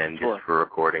do and just for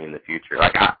recording in the future.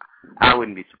 Like I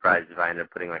wouldn't be surprised if I ended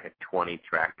up putting like a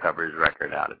 20-track covers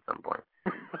record out at some point.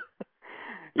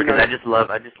 Because I just love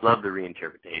the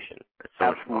reinterpretation. It's so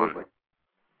much fun.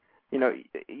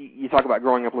 You talk about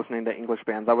growing up listening to English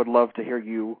bands. I would love to hear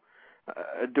you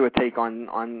do a take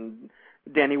on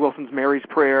Danny Wilson's Mary's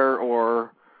Prayer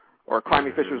or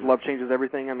Climby Fisher's Love Changes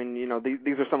Everything. I mean,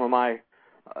 these are some of my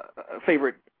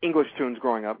favorite English tunes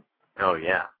growing up. Oh,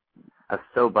 yeah. I was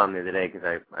so bummed the other day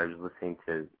because I was listening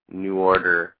to New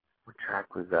Order. What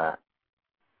track was that?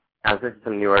 I was listening to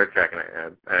some New Order track,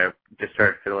 and I just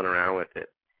started fiddling around with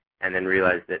it, and then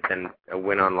realized that then I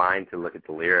went online to look at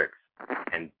the lyrics,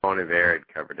 and Bon Iver had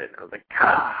covered it. I was like,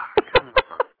 come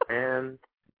on, man.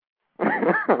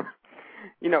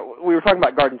 We were talking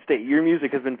about Garden State. Your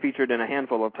music has been featured in a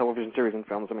handful of television series and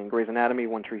films. I mean, Grey's Anatomy,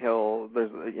 One Tree Hill.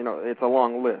 There's, it's a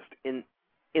long list.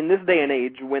 In this day and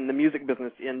age, when the music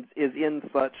business is in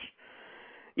such,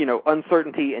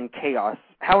 uncertainty and chaos,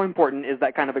 how important is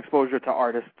that kind of exposure to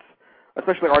artists,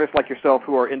 especially artists like yourself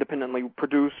who are independently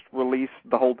produced, released,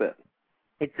 the whole bit?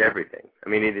 It's everything. I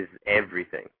mean, it is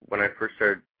everything. When I first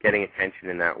started getting attention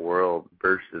in that world,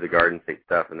 first of the Garden State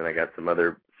stuff, and then I got some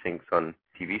other syncs on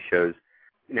TV shows,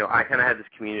 I kind of had this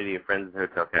community of friends at the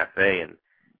Hotel Cafe, and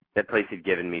that place had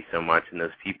given me so much, and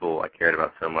those people I cared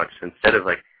about so much. So instead of,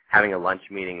 having a lunch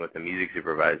meeting with a music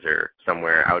supervisor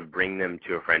somewhere, I would bring them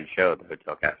to a friend's show at the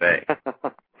Hotel Cafe.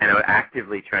 And I would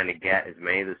actively trying to get as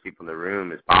many of those people in the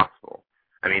room as possible.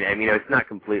 I mean, it's not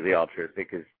completely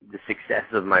altruistic because the success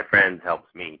of my friends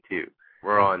helps me, too.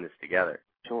 We're all in this together.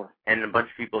 Sure. And a bunch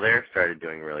of people there started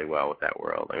doing really well with that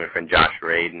world. Like my friend Josh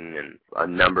Radin and a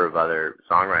number of other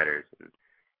songwriters.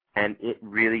 And it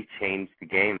really changed the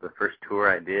game. The first tour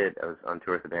I did, I was on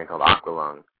tour with a band called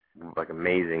Aqualung, like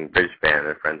amazing British band,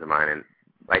 they're friends of mine. And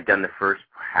I'd done the first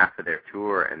half of their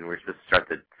tour, and we were supposed to start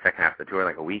the second half of the tour in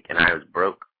like a week, and I was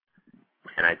broke.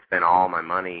 And I'd spent all my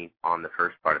money on the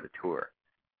first part of the tour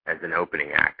as an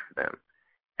opening act for them.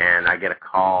 And I get a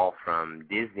call from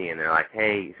Disney, and they're like,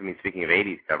 hey, speaking of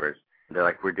 80s covers, they're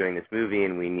like, we're doing this movie,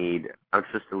 and I'm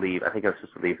supposed to leave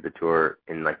for the tour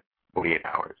in like 48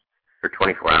 hours, or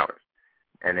 24 hours.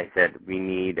 And they said, we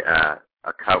need a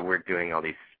cover, we're doing all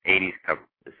these 80s covers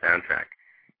for the soundtrack.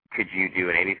 Could you do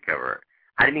an 80s cover?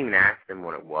 I didn't even ask them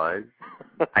what it was.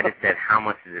 I just said, how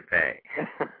much does it pay?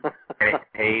 And it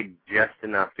paid just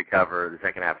enough to cover the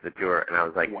second half of the tour. And I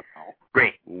was like, wow.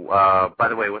 Great. By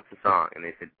the way, what's the song? And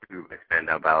they said, "Group by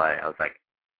Spandau Ballet." I was like,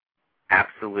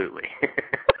 absolutely.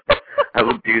 I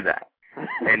will do that.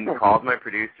 And called my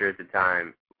producer at the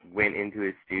time, went into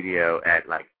his studio at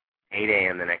like 8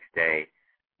 a.m. the next day,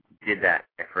 did that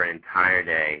for an entire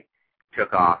day,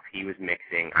 took off. He was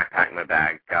mixing. I packed my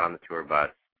bag, got on the tour bus,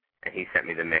 and he sent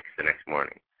me the mix the next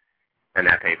morning. And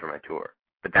that paid for my tour.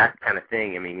 But that kind of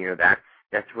thing,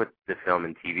 that's what the film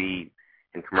and TV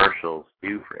and commercials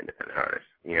do for independent artists.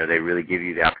 They really give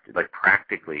you the opportunity,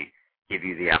 practically give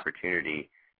you the opportunity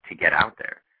to get out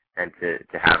there and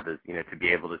to have the, to be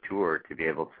able to tour, to be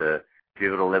able to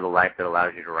live a life that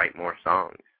allows you to write more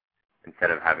songs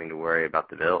instead of having to worry about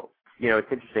the bills.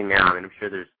 It's interesting now. I'm sure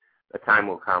there's a time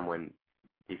will come when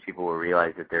these people will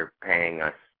realize that they're paying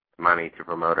us money to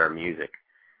promote our music,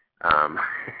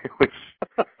 which,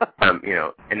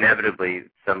 inevitably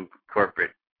some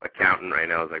corporate accountant right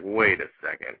now is like, wait a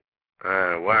second,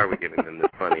 why are we giving them this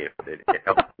money if it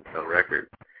helps them sell records?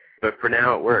 But for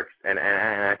now it works, and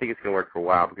I think it's going to work for a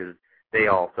while because they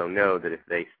also know that if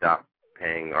they stop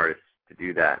paying artists to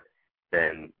do that,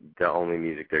 then the only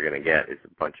music they're going to get is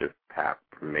a bunch of pap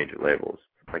from major labels,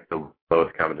 like the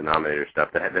lowest common denominator stuff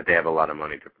that they have a lot of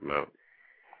money to promote.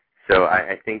 So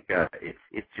I think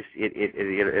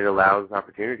it allows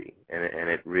opportunity, and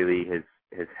it really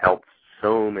has helped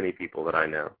so many people that I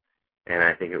know, and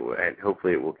I think and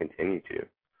hopefully it will continue to.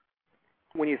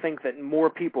 When you think that more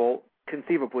people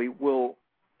conceivably will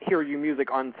hear your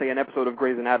music on, say, an episode of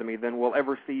Grey's Anatomy than will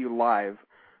ever see you live,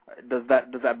 does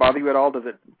that bother you at all? Does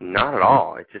it? Not at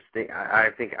all. I just think I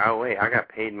think, oh wait, I got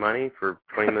paid money for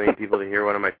 20 million people to hear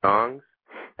one of my songs,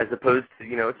 as opposed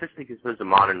to especially because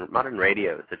modern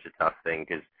radio is such a tough thing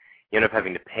because you end up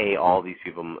having to pay all these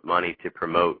people money to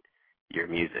promote your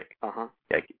music,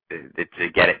 like to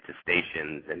get it to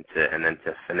stations and then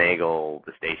to finagle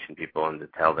the station people and to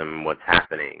tell them what's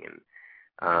happening,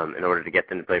 in order to get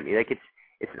them to play me. Like it's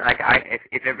like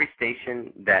if every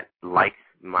station that likes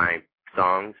my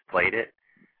songs played it,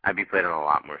 I'd be played on a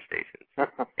lot more stations.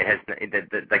 It has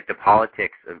like the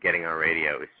politics of getting on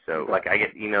radio is so like I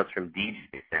get emails from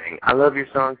DJs saying I love your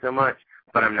song so much,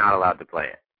 but I'm not allowed to play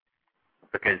it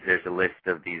because there's a list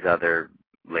of these other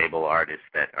label artists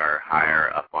that are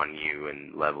higher up on you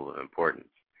in level of importance.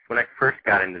 When I first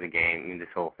got into the game, this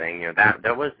whole thing,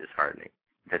 that was disheartening.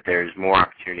 That there's more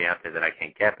opportunity out there that I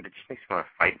can't get, but it just makes me want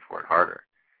to fight for it harder.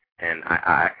 And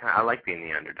I like being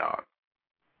the underdog.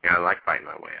 I like fighting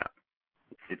my way up.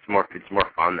 It's more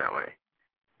fun that way.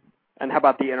 And how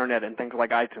about the internet and things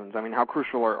like iTunes? I mean, how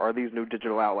crucial are these new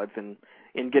digital outlets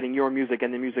in getting your music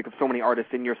and the music of so many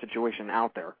artists in your situation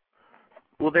out there?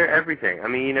 Well, they're everything. I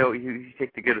mean, you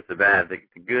take the good with the bad. The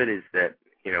good is that,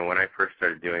 when I first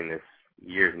started doing this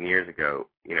years and years ago,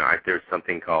 there was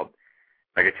something called,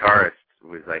 my guitarist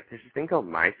was like, there's this thing called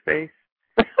MySpace.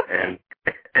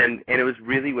 and it was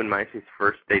really when MySpace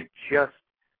they just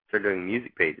started doing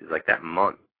music pages like that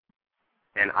month.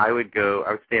 And I would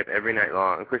stay up every night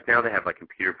long. Of course, now they have like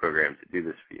computer programs that do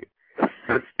this for you.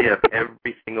 I would stay up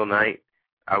every single night.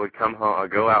 I would come home,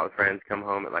 I'd go out with friends, come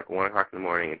home at like 1 o'clock in the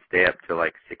morning and stay up till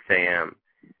like 6 a.m.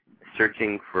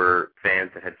 searching for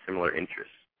fans that had similar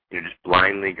interests. Just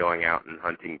blindly going out and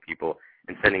hunting people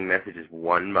and sending messages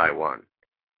one by one.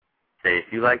 Say, if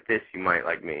you like this, you might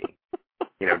like me.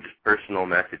 Just personal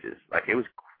messages. Like, it was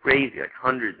crazy, like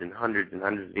hundreds and hundreds and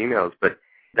hundreds of emails. But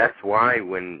that's why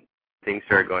when things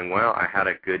started going well, I had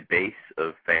a good base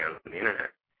of fans on the internet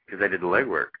because I did the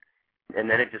legwork. And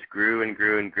then it just grew and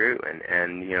grew and grew. And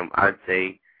I'd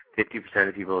say 50%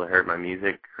 of people that heard my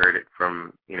music heard it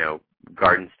from,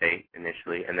 Garden State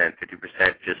initially, and then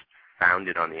 50% just found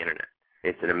it on the internet.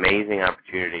 It's an amazing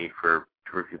opportunity for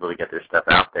people to get their stuff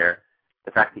out there.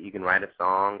 The fact that you can write a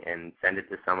song and send it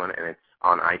to someone and it's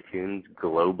on iTunes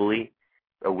globally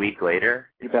a week later,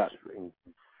 it's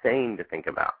insane to think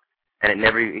about. And it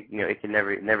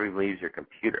never leaves your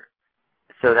computer.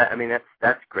 So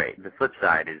that's great. The flip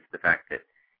side is the fact that,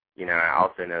 I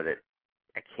also know that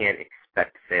I can't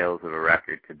expect sales of a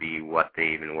record to be what they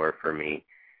even were for me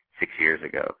 6 years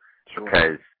ago. Sure.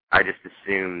 Because I just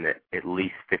assume that at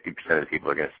least 50% of the people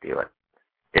are going to steal it,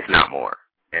 if not more.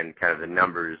 And kind of the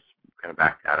numbers kind of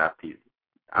back that up.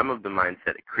 I'm of the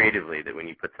mindset creatively that when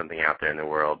you put something out there in the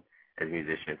world as a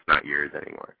musician, it's not yours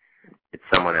anymore. It's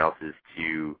someone else's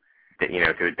to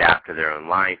adapt to their own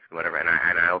life and whatever. And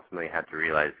I ultimately had to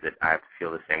realize that I have to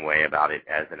feel the same way about it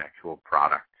as an actual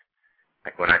product.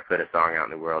 Like when I put a song out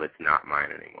in the world, it's not mine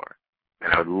anymore.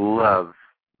 And I would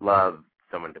love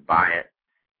someone to buy it.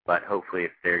 But hopefully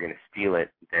if they're going to steal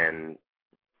it, then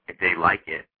if they like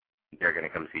it, they're going to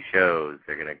come see shows.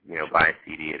 They're going to, buy a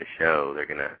CD at a show. They're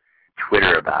going to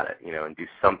Twitter about it, and do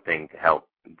something to help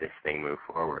this thing move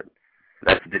forward.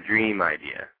 That's the dream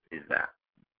idea, is that.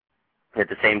 At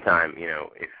the same time,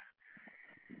 if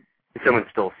someone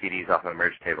stole CDs off my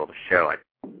merch table to show,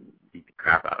 I'd beat the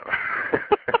crap out of them.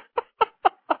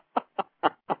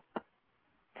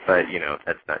 But,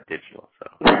 that's not digital,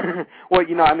 so. Well,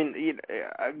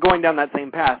 going down that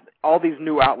same path, all these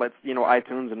new outlets,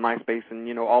 iTunes and MySpace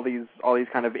and, all these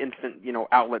kind of instant,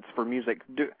 outlets for music,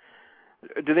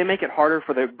 do they make it harder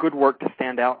for the good work to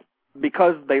stand out?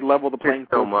 Because they level the playing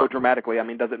field so dramatically,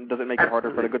 does it make it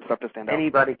harder for the good stuff to stand out?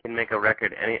 Anybody can make a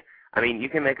record. You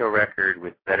can make a record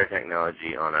with better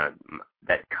technology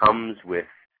that comes with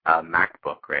a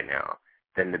MacBook right now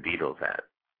than the Beatles had.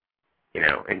 In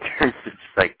terms of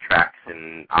just like tracks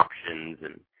and options,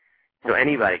 and so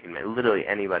literally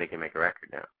anybody can make a record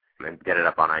now and get it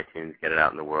up on iTunes, get it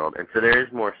out in the world. And so there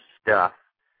is more stuff.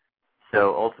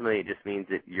 So ultimately, it just means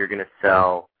that you're going to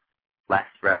sell less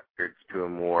records to a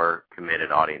more committed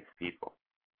audience of people.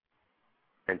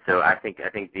 And so I think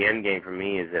the end game for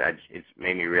me is that it's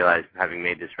made me realize, having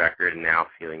made this record and now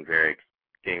getting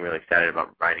really excited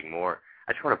about writing more,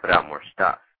 I just want to put out more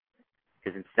stuff.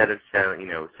 Because instead of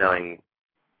selling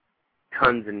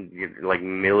tons and like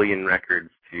million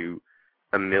records to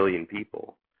a million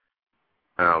people,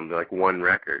 like one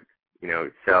record,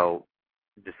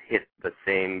 just hit the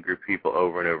same group of people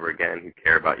over and over again who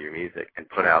care about your music and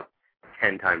put out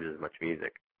 10 times as much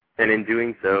music. And in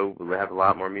doing so, we'll have a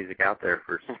lot more music out there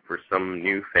for some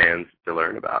new fans to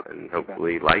learn about and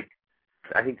hopefully like.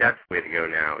 I think that's the way to go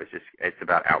now. It's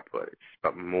about output. It's just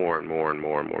about more and more and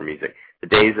more and more music. The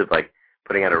days of like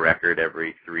putting out a record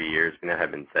every 3 years, that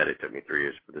had been said. It took me 3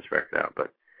 years to put this record out,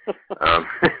 but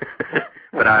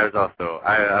but I was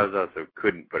also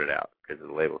couldn't put it out because of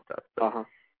the label stuff. But,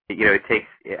 it takes.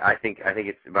 I think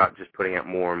it's about just putting out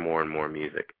more and more and more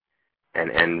music,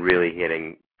 and really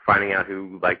hitting finding out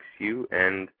who likes you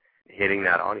and hitting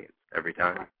that audience every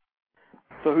time.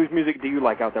 So whose music do you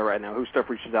like out there right now? Whose stuff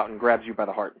reaches out and grabs you by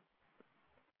the heart?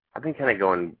 I've been kind of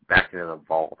going back into the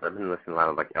vault. I've been listening to a lot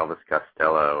of like Elvis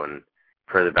Costello and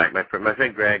further back. My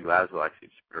friend Greg Laswell actually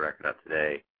just put a record out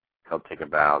today called Take a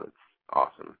Bow. That's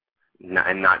awesome.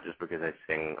 And not just because I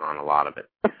sing on a lot of it.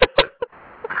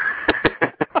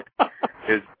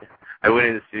 I went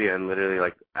in the studio and literally,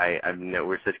 like,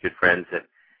 we're such good friends that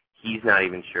he's not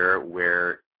even sure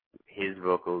where his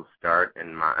vocals start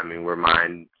and where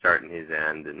mine start and his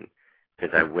end. And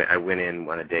because I went in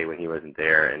on a day when he wasn't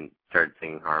there and started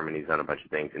singing harmonies on a bunch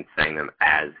of things and sang them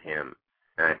as him.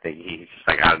 And I think he's just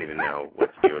like, I don't even know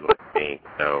what to do with me.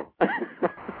 So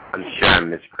I'm sure I'm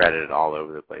miscredited all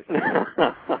over the place.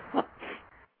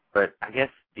 But I guess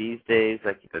these days,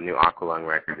 like, the new Aqualung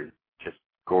record is just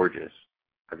gorgeous.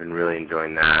 I've been really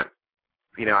enjoying that.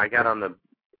 You know, I got on the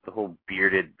whole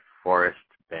bearded forest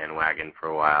bandwagon for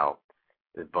a while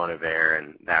with Bon Iver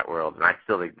and that world, and I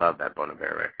still love that Bon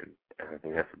Iver record. I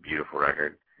think that's a beautiful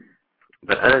record.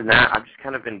 But other than that, I've just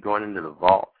kind of been going into the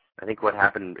vault. I think what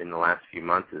happened in the last few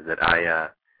months is that I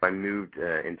moved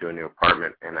into a new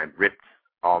apartment and I ripped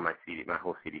all my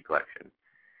whole CD collection,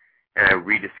 and I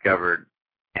rediscovered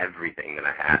everything that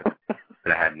I had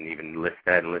that I hadn't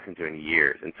listened to in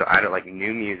years. And so I don't like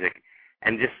new music,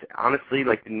 and just honestly,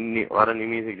 like a lot of new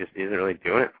music just isn't really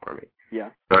doing it for me. Yeah.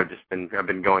 So I've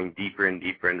been going deeper and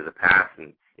deeper into the past,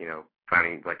 and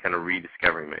finding, like, kind of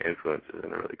rediscovering my influences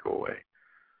in a really cool way.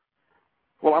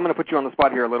 Well, I'm going to put you on the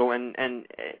spot here a little, and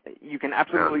you can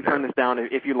absolutely turn this down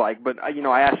if you like. But I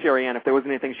asked Sherry Ann if there was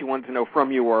anything she wanted to know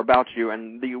from you or about you,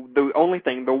 and the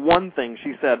one thing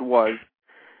she said was,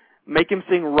 make him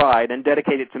sing "Ride" and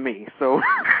dedicate it to me. So,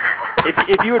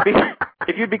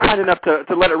 if you'd be kind enough to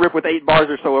let it rip with 8 bars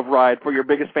or so of "Ride" for your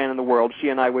biggest fan in the world, she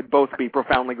and I would both be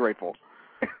profoundly grateful.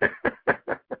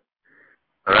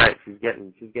 All right, she's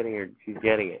getting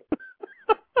it.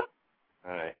 All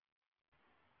right.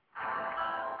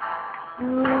 You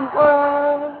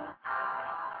were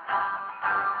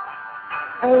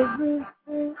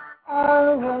everything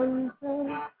I wanted.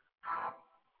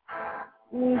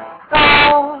 We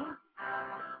thought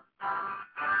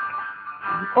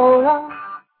all I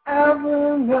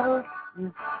ever know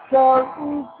is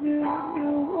talking to you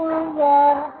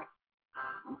were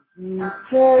you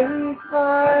take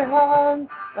my hand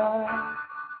back.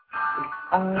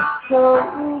 I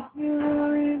told you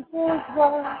reasons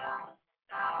why.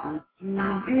 Would you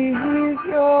leave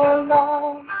your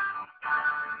life?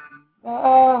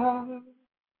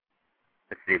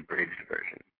 That's the abridged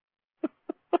version.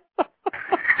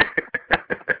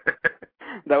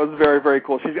 That was very, very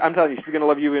cool. I'm telling you, she's going to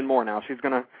love you even more now. She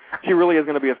really is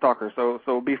going to be a stalker.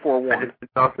 So be forewarned.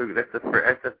 That's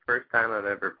the first time I've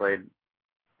ever played.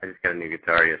 I just got a new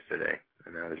guitar yesterday,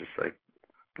 and I was just like,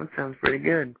 that sounds pretty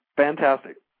good.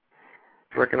 Fantastic.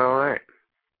 It's working all right.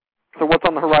 So what's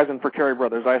on the horizon for CARY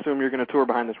Brothers? I assume you're going to tour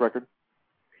behind this record.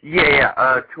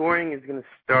 Yeah. Touring is going to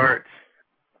start.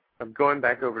 I'm going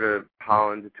back over to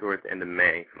Holland to tour at the end of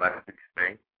May, last week of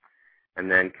May, and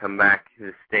then come back to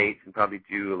the States and probably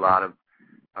do a lot of,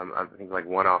 I think, like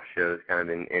one-off shows kind of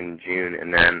in June,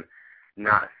 and then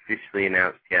not officially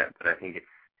announced yet, but I think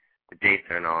the dates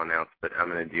aren't all announced, but I'm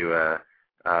going to do a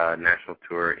national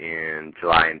tour in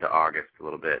July into August a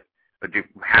little bit. But do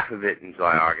half of it in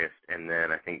July, August, and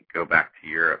then I think go back to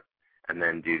Europe, and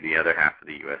then do the other half of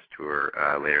the U.S. tour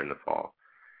later in the fall.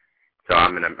 So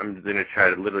I'm gonna try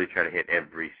to hit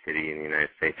every city in the United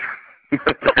States.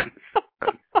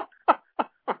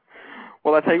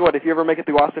 Well, I tell you what, if you ever make it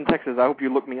through Austin, Texas, I hope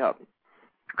you look me up.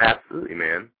 Absolutely,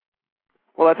 man.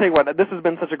 Well, I tell you what, this has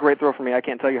been such a great thrill for me. I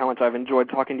can't tell you how much I've enjoyed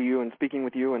talking to you and speaking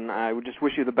with you, and I would just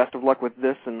wish you the best of luck with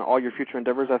this and all your future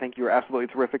endeavors. I think you're absolutely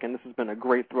terrific, and this has been a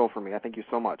great thrill for me. I thank you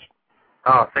so much.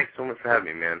 Oh, thanks so much for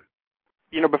having me, man.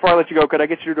 Before I let you go, could I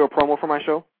get you to do a promo for my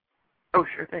show? Oh,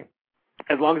 sure thing.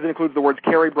 As long as it includes the words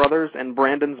CARY Brothers and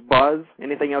Brandon's Buzz,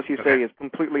 anything else you say is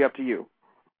completely up to you.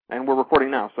 And we're recording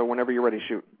now, so whenever you're ready,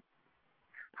 shoot.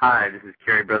 Hi, this is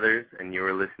CARY Brothers, and you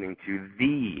are listening to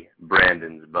the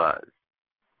Brandon's Buzz.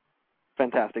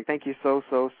 Fantastic. Thank you so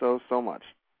much.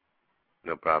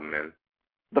 No problem, man.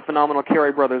 The phenomenal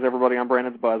CARY Brothers, everybody, on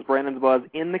Brandon's Buzz. Brandon's Buzz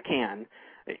in the can.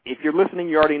 If you're listening,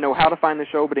 you already know how to find the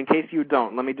show, but in case you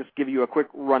don't, let me just give you a quick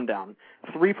rundown.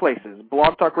 3 places.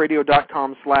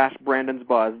 blogtalkradio.com/Brandon's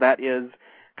Buzz. That is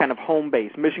kind of home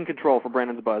base, mission control for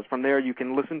Brandon's Buzz. From there, you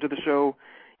can listen to the show.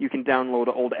 You can download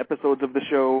old episodes of the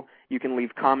show. You can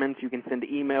leave comments. You can send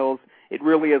emails. It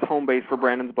really is home base for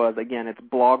Brandon's Buzz. Again, it's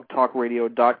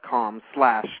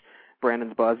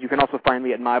blogtalkradio.com/Brandon's Buzz. You can also find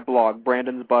me at my blog,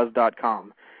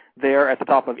 brandonsbuzz.com. There at the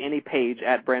top of any page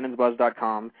at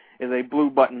brandonsbuzz.com is a blue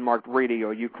button marked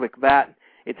radio. You click that.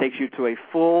 It takes you to a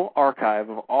full archive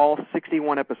of all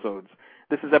 61 episodes.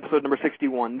 This is episode number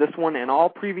 61. This one and all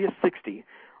previous 60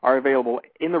 are available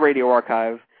in the radio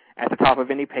archive at the top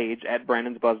of any page at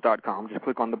brandonsbuzz.com. Just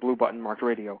click on the blue button marked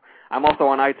radio. I'm also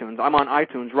on iTunes. I'm on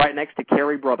iTunes right next to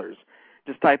CARY Brothers.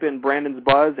 Just type in Brandon's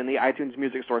Buzz in the iTunes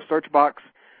Music Store search box.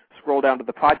 Scroll down to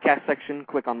the podcast section.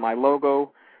 Click on my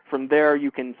logo. From there,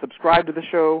 you can subscribe to the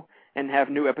show and have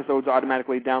new episodes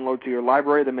automatically download to your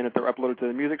library the minute they're uploaded to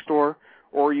the music store,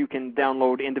 or you can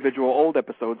download individual old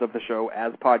episodes of the show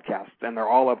as podcasts, and they're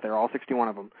all up there, all 61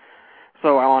 of them.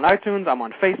 So I'm on iTunes, I'm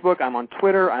on Facebook, I'm on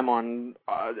Twitter, I'm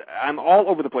all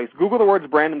over the place. Google the words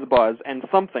Brandon's Buzz, and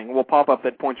something will pop up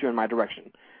that points you in my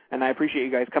direction. And I appreciate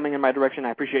you guys coming in my direction.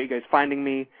 I appreciate you guys finding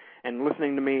me and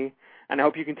listening to me, and I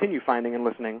hope you continue finding and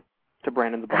listening to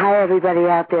Brandon's Buzz. Hi, everybody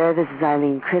out there. This is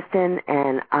Eileen Kristen,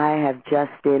 and I have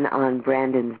just been on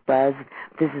Brandon's Buzz.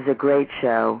 This is a great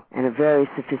show and a very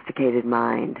sophisticated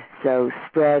mind. So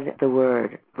spread the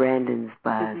word, Brandon's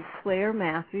Buzz. This is Claire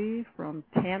Massey from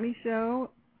Tammy Show,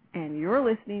 and you're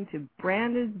listening to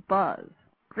Brandon's Buzz.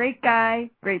 Great guy,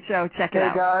 great show. Check it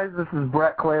out. Hey, guys, this is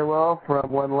Brett Claywell from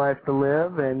One Life to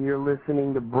Live, and you're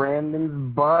listening to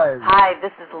Brandon's Buzz. Hi,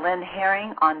 this is Lynn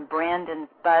Herring on Brandon's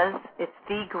Buzz. It's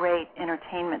the great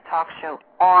entertainment talk show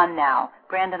on now.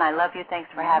 Brandon, I love you. Thanks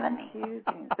for having me.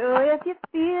 So if you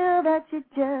feel that you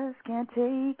just can't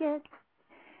take it,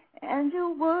 and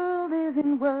your world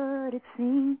isn't what it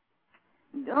seems,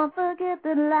 don't forget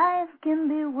that life can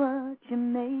be what you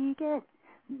make it.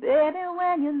 Baby,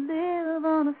 when you live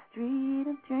on a street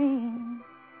of dreams.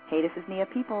 Hey, this is Nia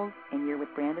Peoples, and you're with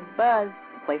Brandon's Buzz,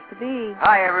 the place to be.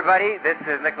 Hi, everybody. This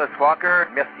is Nicholas Walker.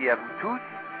 Merci à vous tous.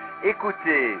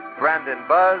 Écoutez Brandon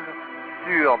Buzz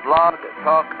sur Blog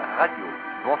Talk Radio.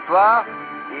 Bonsoir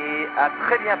et à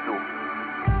très bientôt.